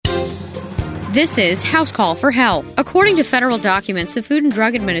This is House Call for Health. According to federal documents, the Food and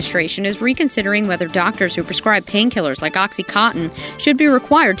Drug Administration is reconsidering whether doctors who prescribe painkillers like OxyContin should be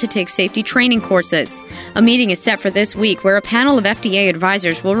required to take safety training courses. A meeting is set for this week where a panel of FDA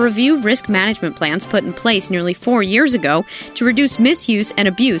advisors will review risk management plans put in place nearly 4 years ago to reduce misuse and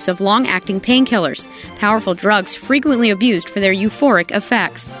abuse of long-acting painkillers, powerful drugs frequently abused for their euphoric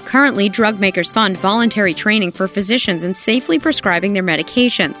effects. Currently, drug makers fund voluntary training for physicians in safely prescribing their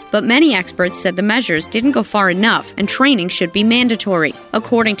medications, but many experts said the measures didn't go far enough and training should be mandatory.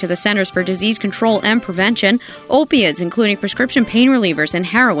 According to the Centers for Disease Control and Prevention, opioids, including prescription pain relievers and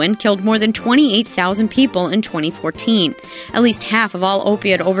heroin, killed more than 28,000 people in 2014. At least half of all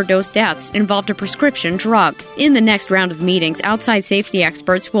opioid overdose deaths involved a prescription drug. In the next round of meetings, outside safety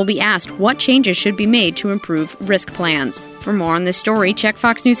experts will be asked what changes should be made to improve risk plans. For more on this story, check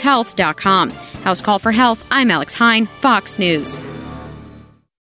foxnewshealth.com. House Call for Health, I'm Alex Hine, Fox News.